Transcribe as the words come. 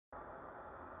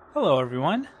Hello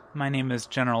everyone, my name is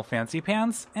General Fancy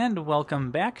Pants, and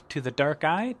welcome back to the Dark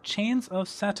Eye Chains of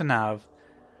Satinav.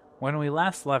 When we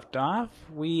last left off,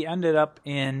 we ended up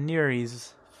in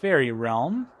Neri's fairy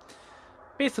realm.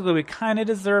 Basically, we kind of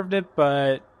deserved it,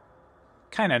 but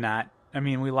kind of not. I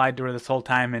mean, we lied to her this whole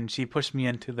time, and she pushed me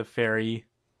into the fairy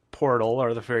portal,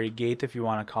 or the fairy gate, if you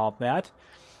want to call it that.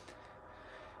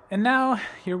 And now,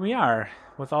 here we are,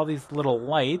 with all these little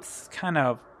lights, kind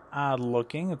of odd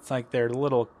looking. It's like they're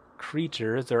little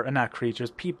creatures, or not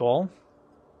creatures, people.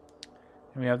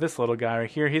 And we have this little guy right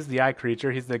here. He's the eye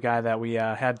creature. He's the guy that we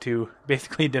had to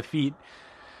basically defeat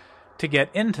to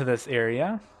get into this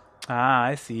area. Ah,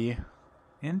 I see.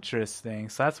 Interesting.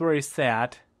 So that's where he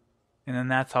sat. And then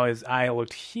that's how his eye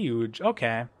looked huge.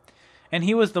 Okay. And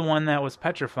he was the one that was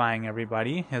petrifying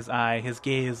everybody. His eye, his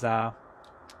gaze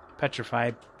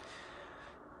petrified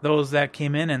those that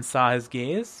came in and saw his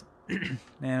gaze.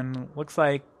 And looks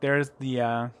like there's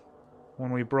the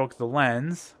when we broke the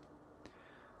lens,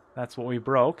 that's what we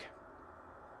broke.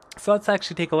 So let's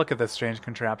actually take a look at this strange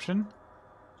contraption.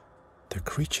 The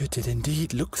creature did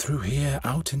indeed look through here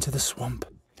out into the swamp,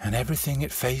 and everything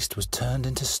it faced was turned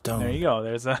into stone. There you go.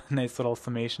 There's a nice little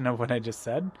summation of what I just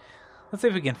said. Let's see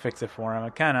if we can fix it for him. I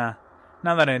kind of,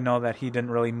 now that I know that he didn't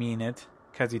really mean it,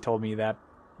 because he told me that,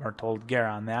 or told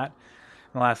Garon that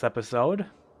in the last episode,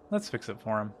 let's fix it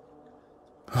for him.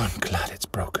 I'm glad it's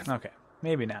broken. Okay,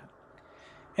 maybe not.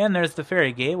 And there's the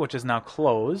fairy gate, which is now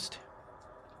closed.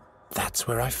 That's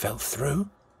where I fell through?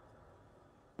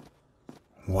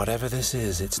 Whatever this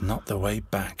is, it's not the way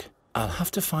back. I'll have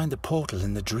to find the portal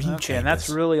in the dream chambers. Okay, and that's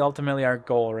really ultimately our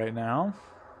goal right now.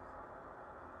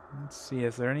 Let's see,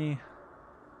 is there any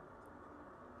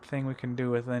thing we can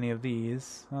do with any of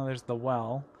these? Oh, there's the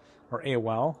well, or a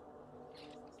well.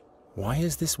 Why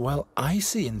is this well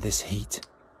icy in this heat?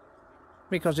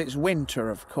 Because it's winter,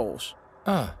 of course.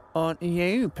 Ah. Aren't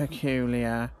you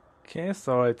peculiar? Okay,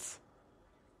 so it's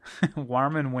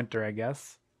warm in winter, I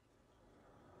guess.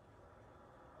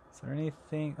 Is there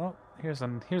anything? Oh, here's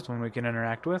one we can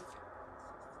interact with.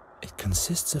 It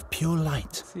consists of pure light.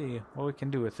 Let's see what we can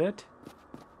do with it.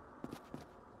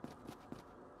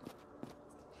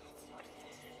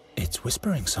 It's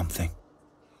whispering something.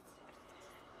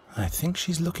 I think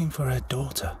she's looking for her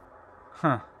daughter.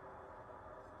 Huh.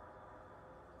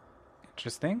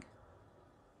 Interesting.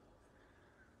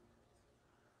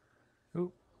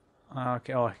 Ooh.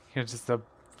 Okay, oh, here's just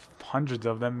hundreds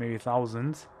of them, maybe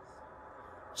thousands.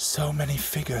 So many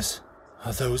figures.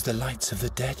 Are those the lights of the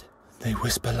dead? They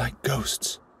whisper like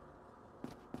ghosts.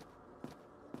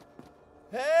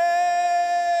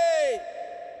 Hey!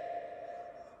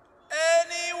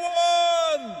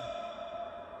 Anyone?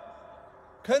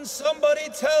 Can somebody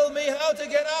tell me how to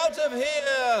get out of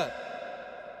here?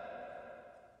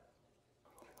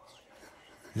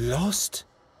 Lost?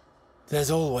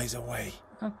 There's always a way.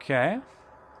 Okay.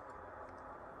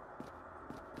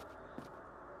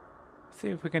 See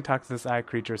if we can talk to this eye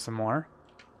creature some more.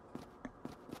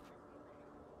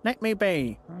 Let me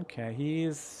be. Okay, he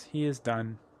is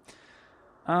done.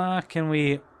 Can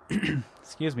we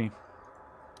excuse me.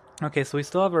 Okay, so we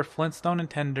still have our flintstone and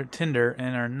tinder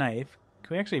and our knife.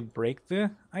 Can we actually break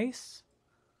the ice?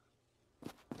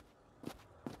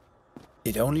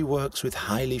 It only works with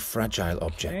highly fragile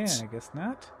objects. Okay, I guess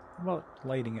not. How about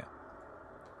lighting it?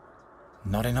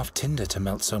 Not enough tinder to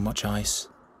melt so much ice.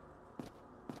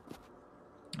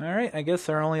 Alright, I guess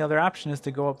our only other option is to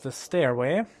go up the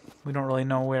stairway. We don't really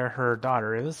know where her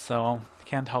daughter is, so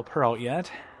can't help her out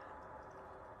yet.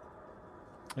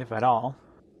 If at all.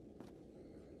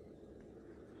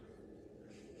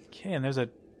 Okay, and there's a...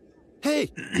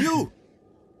 Hey, you!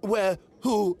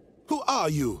 Who are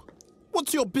you?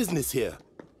 What's your business here?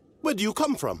 Where do you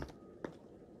come from?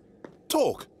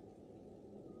 Talk.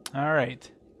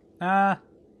 Alright.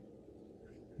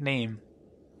 Name.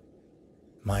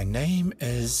 My name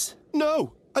is...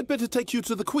 No, I'd better take you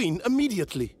to the Queen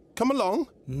immediately. Come along.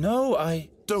 No,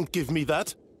 Don't give me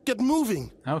that. Get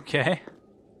moving. Okay.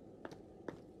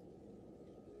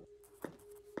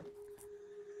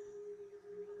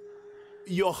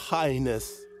 Your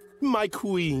Highness, my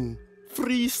Queen,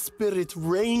 free spirit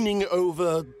reigning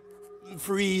over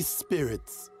free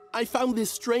spirits. I found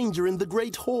this stranger in the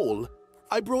Great Hall.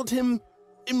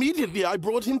 Immediately I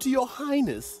brought him to your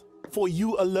Highness, for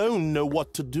you alone know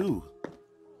what to do.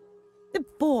 The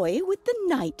boy with the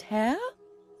night hair?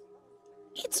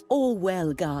 It's all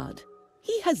well, guard.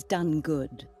 He has done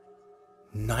good.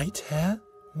 Night hair?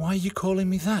 Why are you calling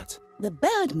me that? The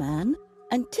Birdman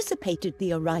anticipated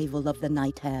the arrival of the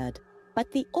night-haired, but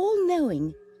the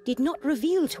All-Knowing did not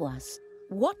reveal to us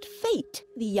what fate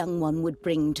the young one would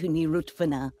bring to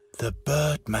Nirutvana. The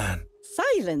Birdman.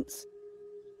 Silence!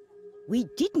 We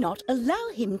did not allow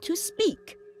him to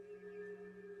speak.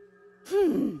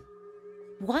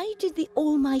 Why did the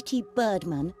almighty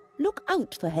Birdman look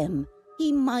out for him?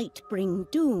 He might bring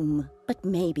doom, but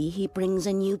maybe he brings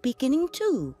a new beginning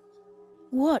too.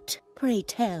 What, pray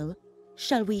tell,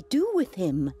 shall we do with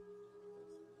him?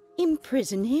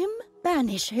 Imprison him?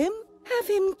 Banish him? Have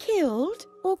him killed?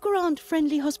 Or grant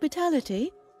friendly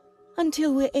hospitality?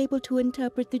 Until we're able to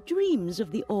interpret the dreams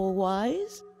of the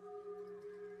all-wise?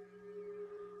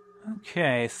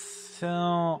 Okay,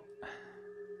 so...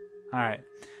 Alright.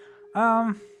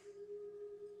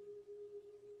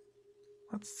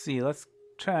 Let's see. Let's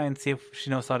try and see if she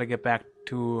knows how to get back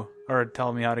to... or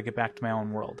tell me how to get back to my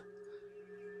own world.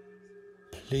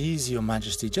 Please, Your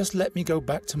Majesty, just let me go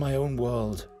back to my own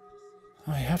world.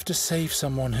 I have to save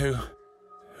someone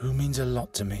who means a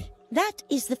lot to me. That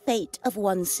is the fate of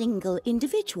one single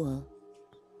individual.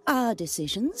 Our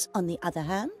decisions, on the other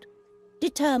hand,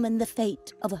 determine the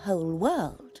fate of a whole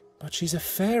world. But she's a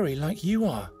fairy like you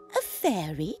are. A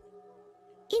fairy?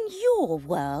 In your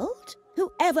world?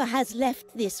 Whoever has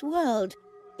left this world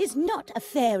is not a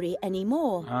fairy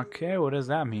anymore. Okay, what does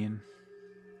that mean?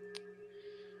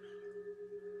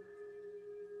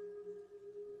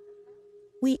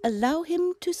 We allow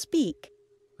him to speak.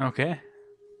 Okay.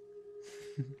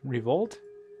 Revolt?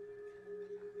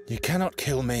 You cannot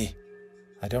kill me.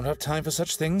 I don't have time for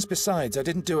such things. Besides, I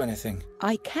didn't do anything.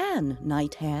 I can,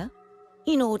 Nighthare.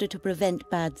 In order to prevent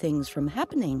bad things from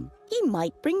happening, he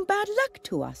might bring bad luck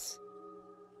to us.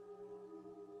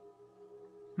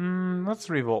 Let's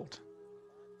revolt.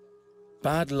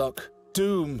 Bad luck.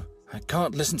 Doom. I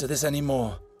can't listen to this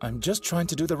anymore. I'm just trying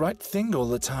to do the right thing all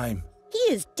the time.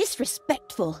 He is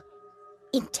disrespectful.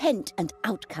 Intent and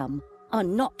outcome are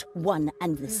not one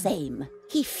and the same.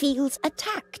 He feels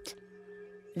attacked.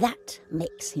 That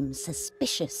makes him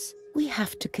suspicious. We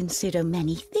have to consider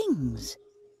many things.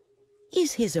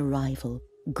 Is his arrival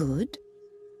good,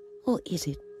 or is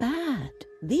it bad?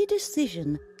 The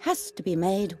decision has to be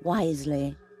made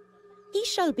wisely. He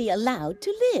shall be allowed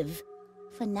to live,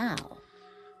 for now.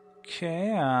 Okay,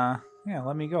 yeah,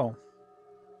 let me go.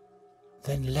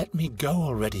 Then let me go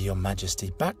already, Your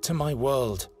Majesty, back to my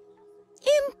world.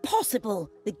 Impossible!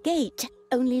 The gate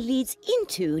only leads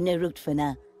into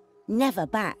Nirutvana, never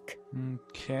back.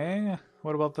 Okay,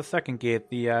 what about the second gate,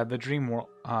 the dream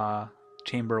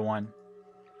chamber one?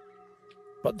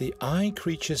 But the eye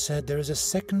creature said there is a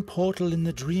second portal in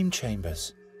the dream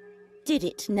chambers. Did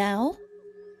it now?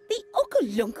 The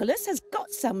Oculunculus has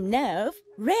got some nerve,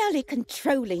 rarely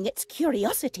controlling its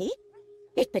curiosity.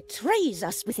 It betrays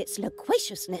us with its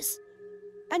loquaciousness.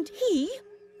 And he,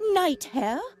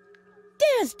 Nighthare,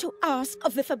 dares to ask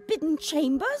of the forbidden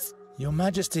chambers? Your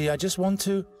Majesty, I just want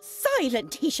to...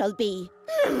 Silent he shall be.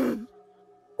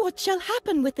 What shall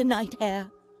happen with the Nighthare?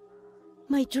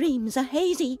 My dreams are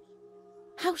hazy.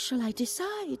 How shall I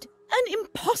decide? An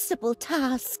impossible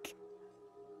task.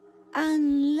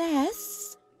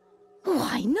 Unless...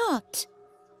 Why not?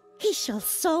 He shall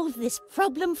solve this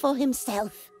problem for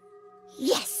himself.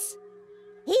 Yes!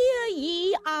 Hear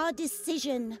ye our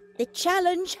decision. The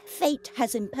challenge fate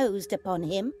has imposed upon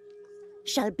him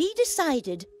shall be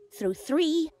decided through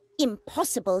 3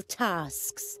 impossible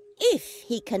tasks. If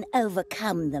he can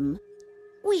overcome them,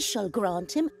 we shall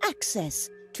grant him access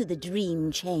to the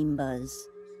dream chambers.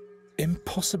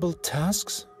 Impossible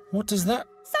tasks? What does that...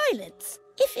 Silence!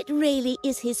 If it really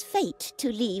is his fate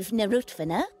to leave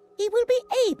Nirutvana, he will be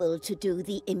able to do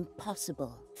the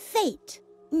impossible. Fate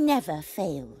never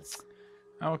fails.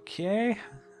 Okay,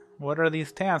 what are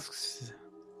these tasks?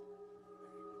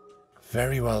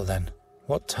 Very well then.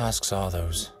 What tasks are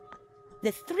those?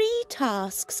 The 3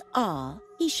 tasks are,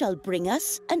 he shall bring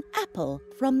us an apple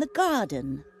from the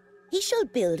garden. He shall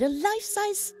build a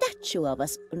life-size statue of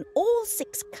us in all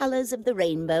 6 colors of the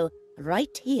rainbow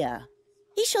right here.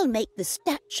 He shall make the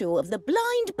statue of the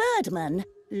blind birdman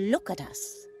look at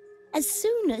us. As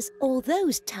soon as all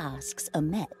those tasks are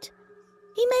met,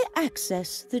 he may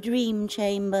access the dream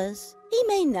chambers. He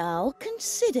may now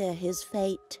consider his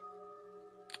fate.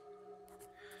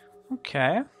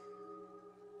 Okay.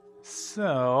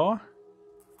 So,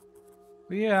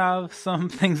 we have some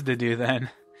things to do then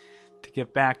to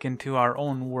get back into our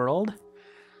own world.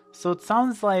 So it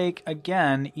sounds like,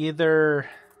 again, either...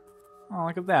 Oh,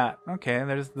 look at that. Okay,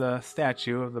 there's the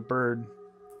statue of the bird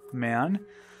man.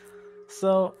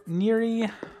 So, Neri...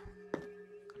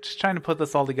 Just trying to put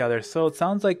this all together. So it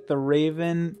sounds like the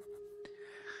Raven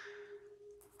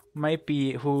might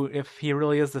be, who, if he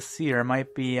really is the seer,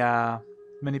 might be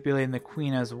manipulating the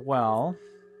queen as well.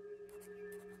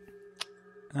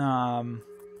 But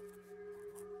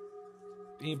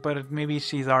maybe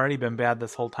she's already been bad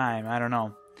this whole time. I don't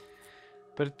know.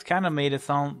 But it kind of made it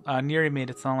sound, Neri made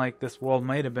it sound like this world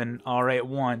might have been alright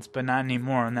once, but not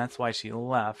anymore, and that's why she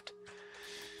left.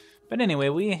 But anyway,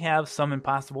 we have some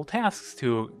impossible tasks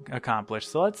to accomplish,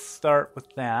 so let's start with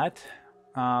that.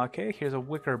 Okay, here's a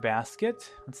wicker basket.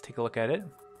 Let's take a look at it.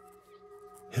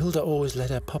 Hilda always let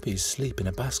her puppies sleep in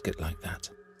a basket like that.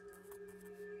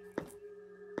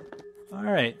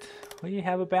 Alright, we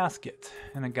have a basket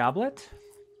and a goblet.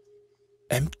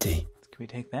 Empty. Can we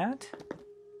take that?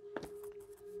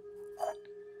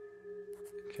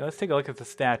 Okay, let's take a look at the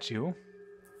statue.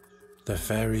 The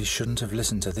fairies shouldn't have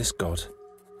listened to this god.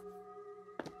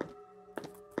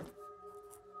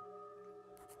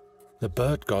 The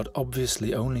bird god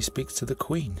obviously only speaks to the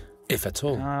queen, if at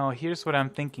all. Oh, here's what I'm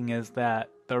thinking is that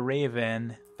the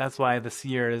raven, that's why the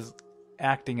seer is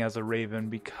acting as a raven,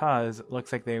 because it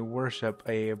looks like they worship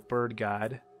a bird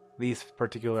god, these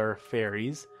particular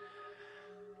fairies.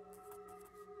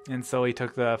 And so he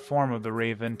took the form of the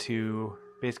raven to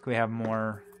basically have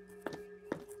more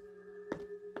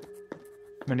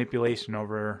manipulation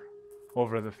over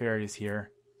the fairies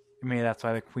here. Maybe that's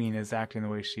why the queen is acting the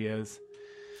way she is.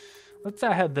 Let's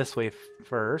head this way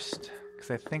first,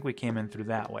 because I think we came in through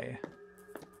that way.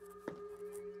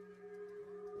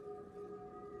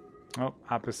 Oh,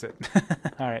 opposite.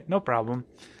 Alright, no problem.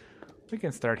 We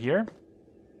can start here.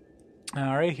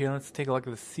 Alright, here, let's take a look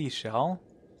at the seashell.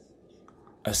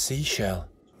 A seashell?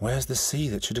 Where's the sea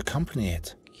that should accompany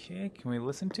it? Okay, can we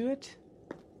listen to it?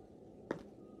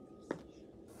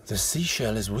 The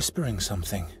seashell is whispering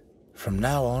something. From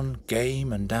now on,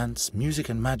 game and dance, music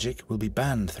and magic will be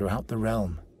banned throughout the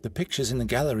realm. The pictures in the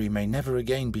gallery may never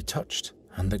again be touched,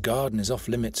 and the garden is off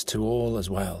limits to all as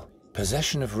well.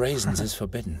 Possession of raisins is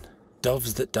forbidden.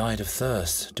 Doves that died of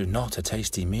thirst do not a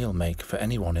tasty meal make for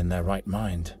anyone in their right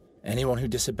mind. Anyone who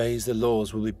disobeys the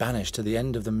laws will be banished to the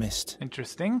end of the mist.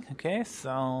 Interesting. Okay,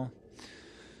 so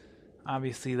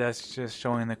obviously that's just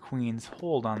showing the queen's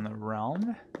hold on the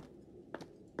realm.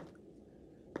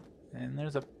 And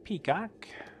there's a peacock.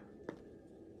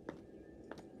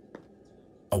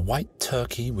 A white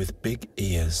turkey with big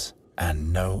ears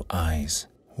and no eyes.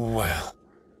 Well.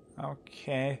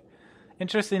 Okay.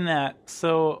 Interesting that.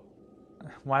 So,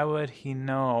 why would he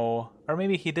know? Or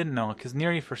maybe he didn't know, because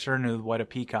Neri for sure knew what a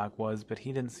peacock was, but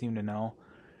he didn't seem to know.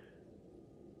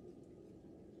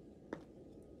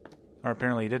 Or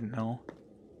apparently he didn't know.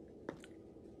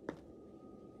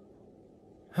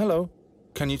 Hello.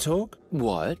 Can you talk?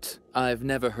 What? I've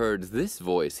never heard this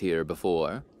voice here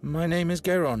before. My name is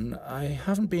Geron. I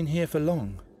haven't been here for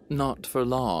long. Not for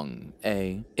long,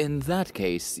 eh? In that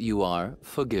case, you are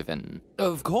forgiven.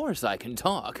 Of course I can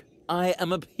talk. I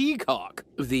am a peacock.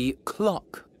 The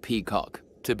clock peacock,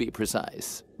 to be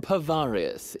precise.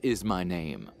 Pavarius is my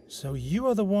name. So you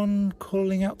are the one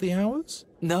calling out the hours?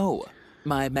 No,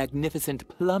 my magnificent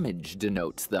plumage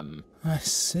denotes them. I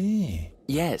see.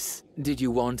 Yes. Did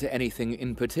you want anything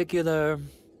in particular?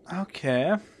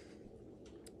 Okay.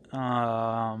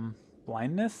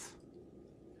 Blindness?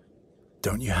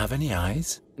 Don't you have any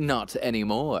eyes? Not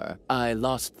anymore. I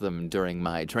lost them during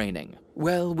my training.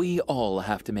 Well, we all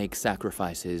have to make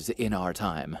sacrifices in our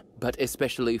time, but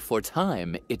especially for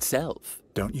time itself.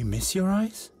 Don't you miss your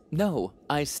eyes? No,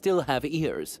 I still have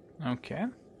ears. Okay.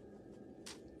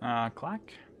 Clock?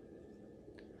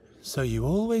 So you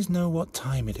always know what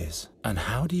time it is. And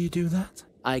how do you do that?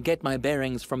 I get my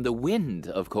bearings from the wind,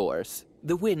 of course.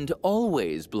 The wind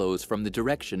always blows from the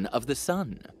direction of the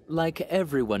sun. Like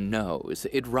everyone knows,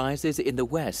 it rises in the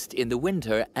west in the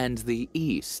winter and the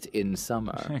east in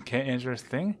summer. Okay,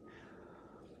 interesting.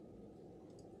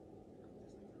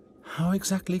 How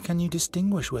exactly can you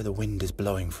distinguish where the wind is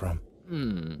blowing from?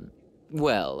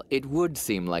 Well, it would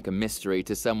seem like a mystery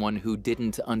to someone who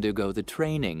didn't undergo the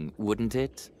training, wouldn't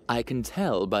it? I can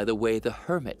tell by the way the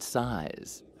hermit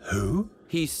sighs. Who?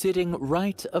 He's sitting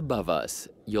right above us.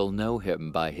 You'll know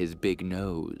him by his big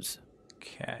nose.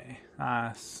 Okay.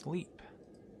 Sleep.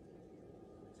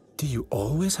 Do you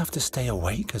always have to stay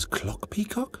awake as Clock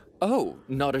Peacock? Oh,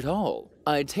 not at all.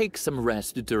 I take some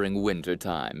rest during winter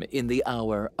time, in the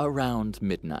hour around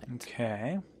midnight.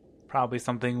 Okay. Probably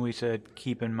something we should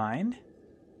keep in mind.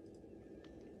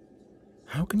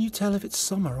 How can you tell if it's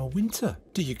summer or winter?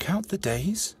 Do you count the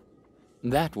days?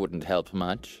 That wouldn't help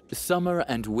much. Summer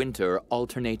and winter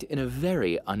alternate in a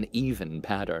very uneven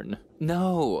pattern.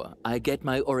 No, I get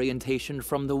my orientation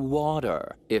from the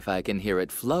water. If I can hear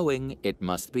it flowing, it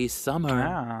must be summer.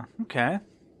 Ah, okay.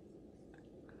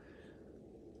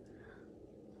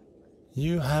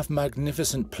 You have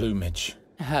magnificent plumage.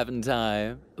 Haven't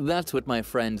I? That's what my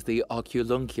friend the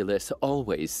Oculunculus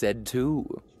always said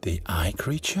too. The eye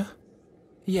creature?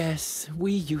 Yes,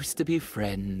 we used to be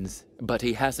friends, but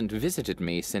he hasn't visited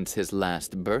me since his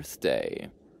last birthday.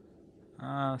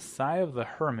 Sigh of the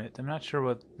Hermit. I'm not sure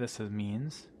what this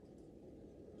means.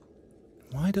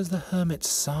 Why does the hermit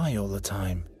sigh all the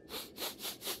time?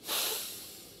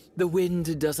 The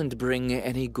wind doesn't bring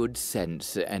any good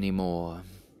sense anymore.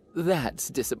 That's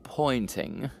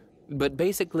disappointing. But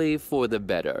basically for the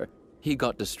better. He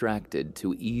got distracted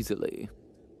too easily.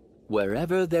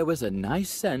 Wherever there was a nice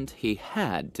scent, he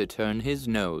had to turn his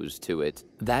nose to it.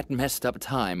 That messed up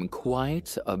time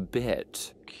quite a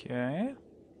bit. Okay.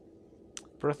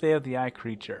 Birthday of the eye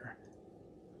creature.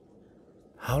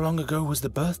 How long ago was the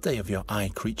birthday of your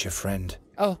eye creature friend?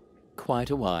 Oh, quite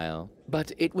a while.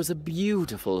 But it was a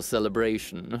beautiful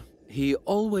celebration. He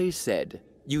always said,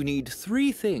 you need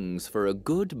 3 things for a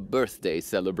good birthday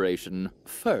celebration.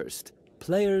 First,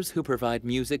 players who provide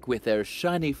music with their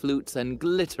shiny flutes and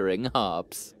glittering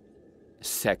harps.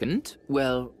 Second,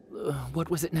 well, what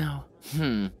was it now?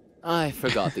 I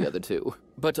forgot the other 2.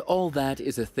 But all that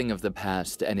is a thing of the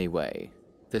past anyway.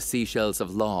 The seashells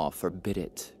of law forbid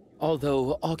it.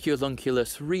 Although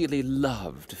Oculunculus really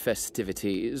loved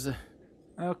festivities.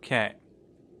 Okay.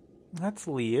 Let's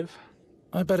leave.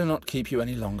 I better not keep you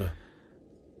any longer.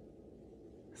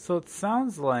 So it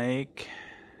sounds like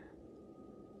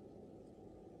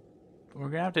we're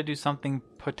going to have to do something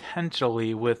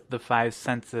potentially with the 5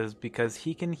 senses, because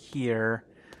he can hear.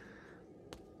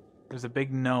 There's a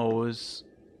big nose.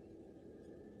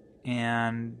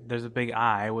 And there's a big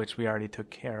eye, which we already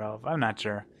took care of. I'm not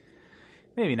sure.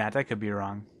 Maybe not. I could be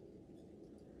wrong.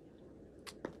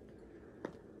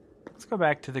 Let's go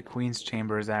back to the Queen's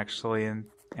Chambers, actually, and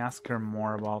ask her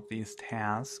more about these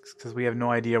tasks, because we have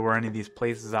no idea where any of these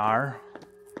places are.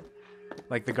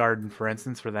 Like the garden, for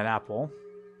instance, for that apple.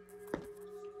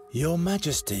 Your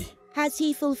Majesty. Has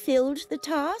he fulfilled the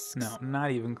tasks? No,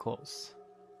 not even close.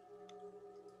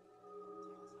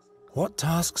 What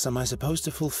tasks am I supposed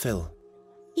to fulfill?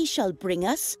 He shall bring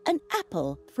us an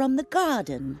apple from the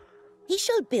garden. He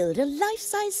shall build a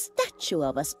life-size statue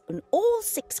of us in all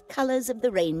 6 colors of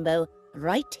the rainbow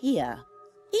right here.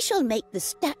 He shall make the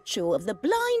statue of the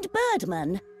blind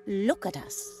birdman look at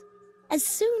us. As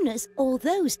soon as all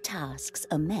those tasks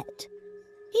are met,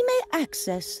 he may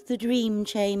access the dream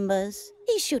chambers.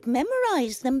 He should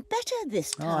memorize them better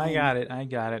this time. Oh, I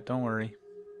got it. Don't worry.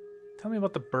 Tell me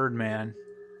about the Birdman.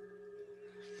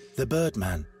 The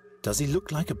Birdman. Does he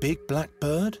look like a big black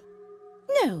bird?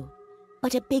 No,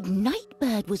 but a big night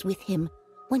bird was with him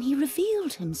when he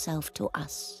revealed himself to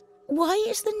us. Why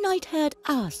is the night herd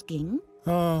asking?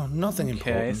 Oh, nothing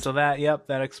important. Okay, so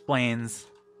that explains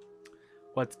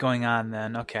what's going on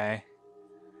then. Okay.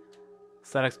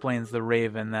 So that explains the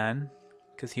raven then,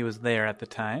 because he was there at the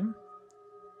time.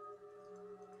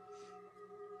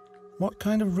 What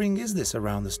kind of ring is this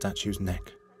around the statue's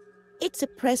neck? It's a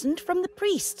present from the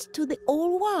priests to the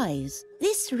All-Wise.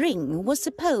 This ring was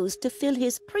supposed to fill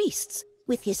his priests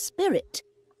with his spirit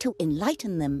to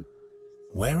enlighten them.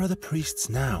 Where are the priests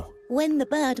now? When the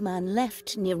Birdman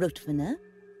left Nirutvana,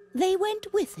 they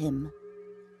went with him.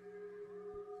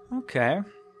 Okay,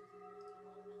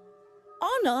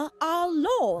 Honor our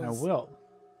laws. I will.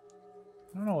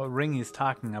 I don't know what ring he's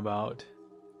talking about.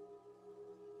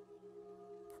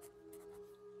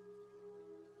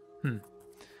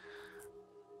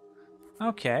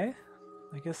 Okay,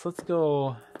 I guess let's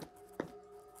go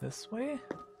this way.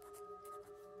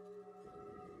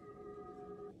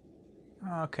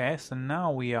 Okay, so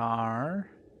now we are...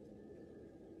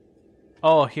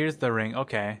 Oh, here's the ring.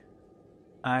 Okay.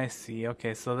 I see.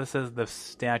 Okay, so this is the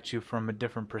statue from a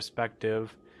different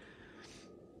perspective.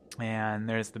 And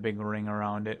there's the big ring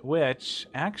around it, which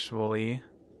actually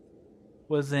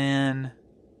was in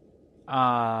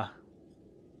our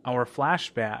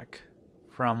flashback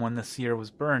from when the seer was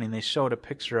burning. They showed a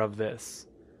picture of this.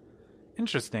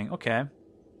 Interesting. Okay.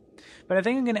 But I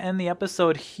think I'm going to end the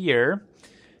episode here.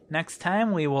 Next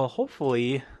time we will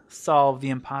hopefully solve the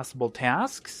impossible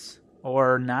tasks,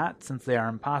 or not, since they are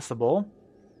impossible.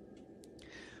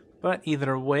 But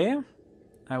either way,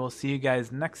 I will see you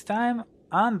guys next time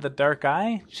on The Dark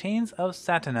Eye, Chains of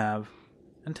Satinav.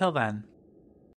 Until then.